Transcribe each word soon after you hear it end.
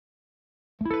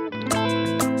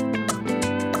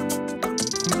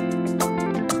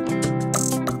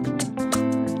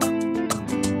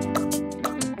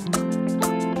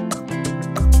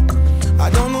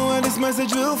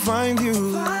find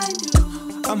you.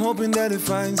 I'm hoping that it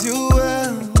finds you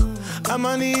well.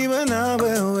 Amani, even now,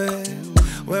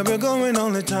 where we're going,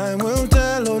 only time will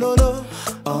tell. Ololo.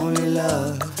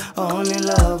 Only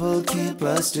love will keep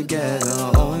us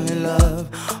together. Only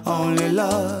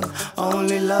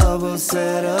love will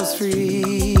set us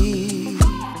free.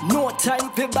 No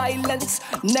time for violence,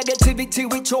 negativity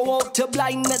we throw out to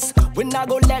blindness. We not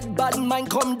go let bad mind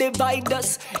come divide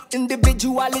us.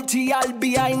 Individuality all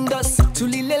behind us.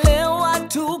 Tulilelewa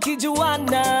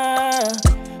tukijuana,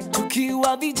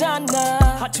 tukiwa vijana,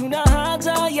 hatuna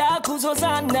haja ya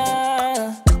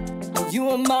kuzozana. You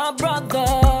are my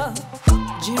brother.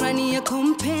 Jirani ya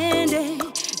kumpende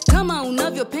kama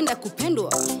unavyopenda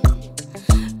kupendwa.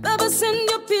 Baba, send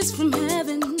your peace from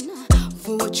heaven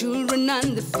for our children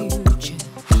and the future.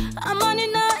 Amani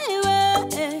na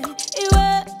iwe.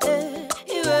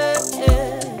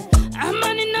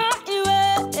 Amani na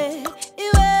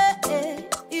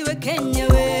iwe Kenya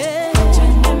we.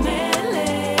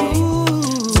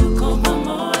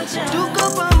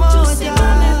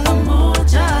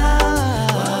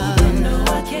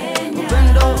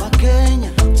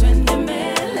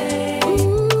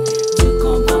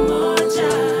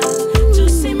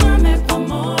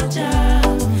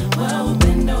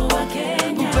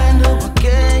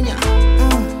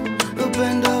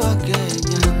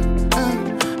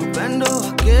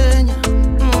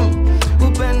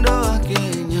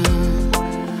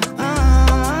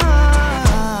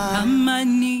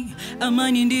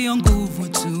 Amani ndiyo nguvu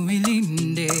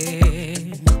tuilinde.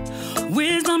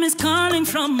 Wisdom is calling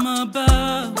from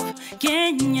above.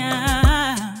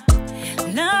 Kenya,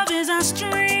 love is our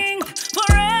strength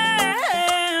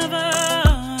forever.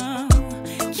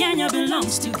 Kenya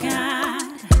belongs to God.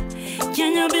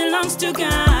 Kenya belongs to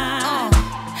God.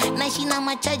 Naishi na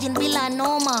machajin bila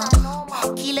noma.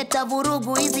 Kileta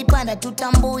vurugu hizi panda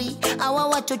tutambui. Hawa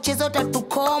wachocheza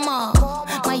utatukoma.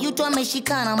 Mayutu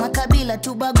ameshikana makabila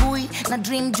tubagui. Na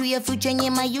dream juu ya future nye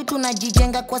mayutu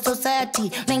najijenga kwa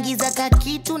society. Mengiza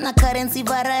kakitu na currency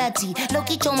variety.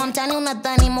 Lokichoma mtani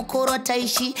unadhani mokoro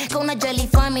ataishi. Kauna jali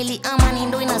family amani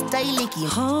ndo inastahiliki.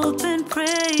 Hope and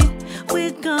pray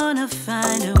we're gonna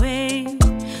find a way.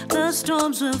 The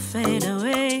storms will fade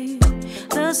away.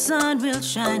 The sun will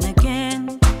shine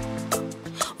again.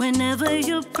 Whenever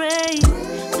you pray,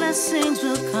 blessings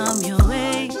will come your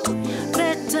way.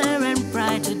 Better and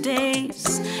brighter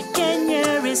days.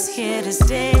 Kenya is here to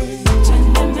stay.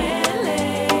 Twende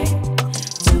mbele,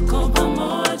 tuko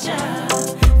pamoja,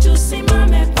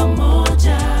 tusimame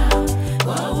pamoja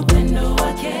kwa upendo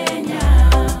wa Kenya.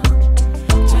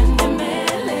 Twende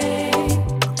mbele,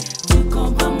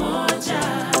 tuko pamoja,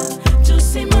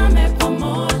 tusimame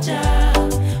pamoja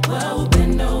kwa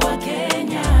upendo wa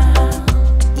Kenya.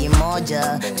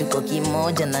 Tuko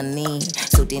kimoja nani,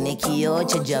 sote ni kioo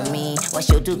cha jamii.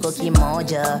 Washo tuko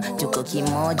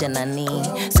kimoja nani,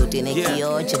 sote ni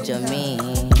kioo cha jamii.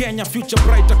 Kenya future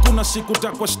bright, hakuna siku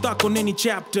takwa stuck on any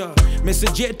chapter.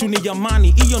 Message yetu ni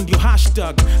amani, hiyo ndio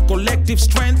hashtag. Collective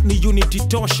strength ni unity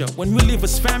tosha. When we live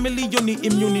as family, you need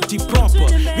immunity proper.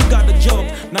 We got a job,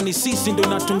 na ni sisi ndo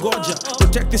natungoja.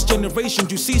 Protect this generation,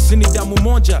 juu sisi ni damu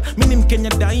moja. Mimi ni Mkenya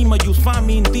daima, you'll find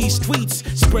me in these streets.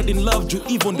 Spreading love, juu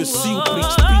even the sea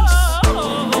preach peace.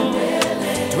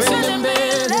 Twende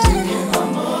mbele,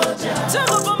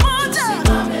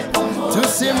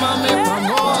 tusimame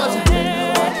pamoja,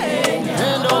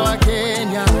 upendo wa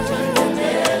Kenya.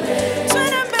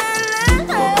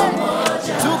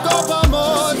 Tuko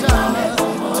pamoja,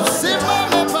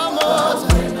 tusimame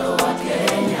pamoja,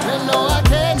 upendo wa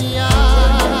Kenya.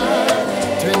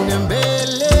 Twende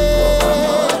mbele,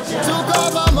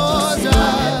 tuko pamoja,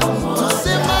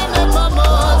 tusimame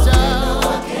pamoja.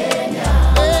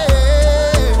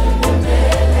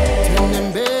 Twende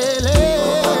mbele,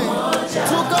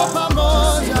 tuko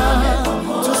pamoja,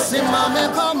 tusimame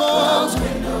pamoja,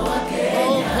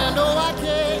 upendo wa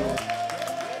Kenya.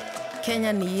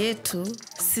 Kenya ni yetu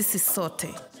sisi sote.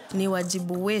 Ni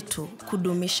wajibu wetu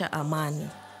kudumisha amani.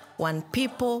 One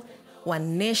people, one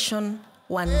nation,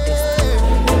 one destiny.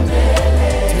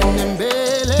 Twende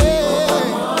mbele.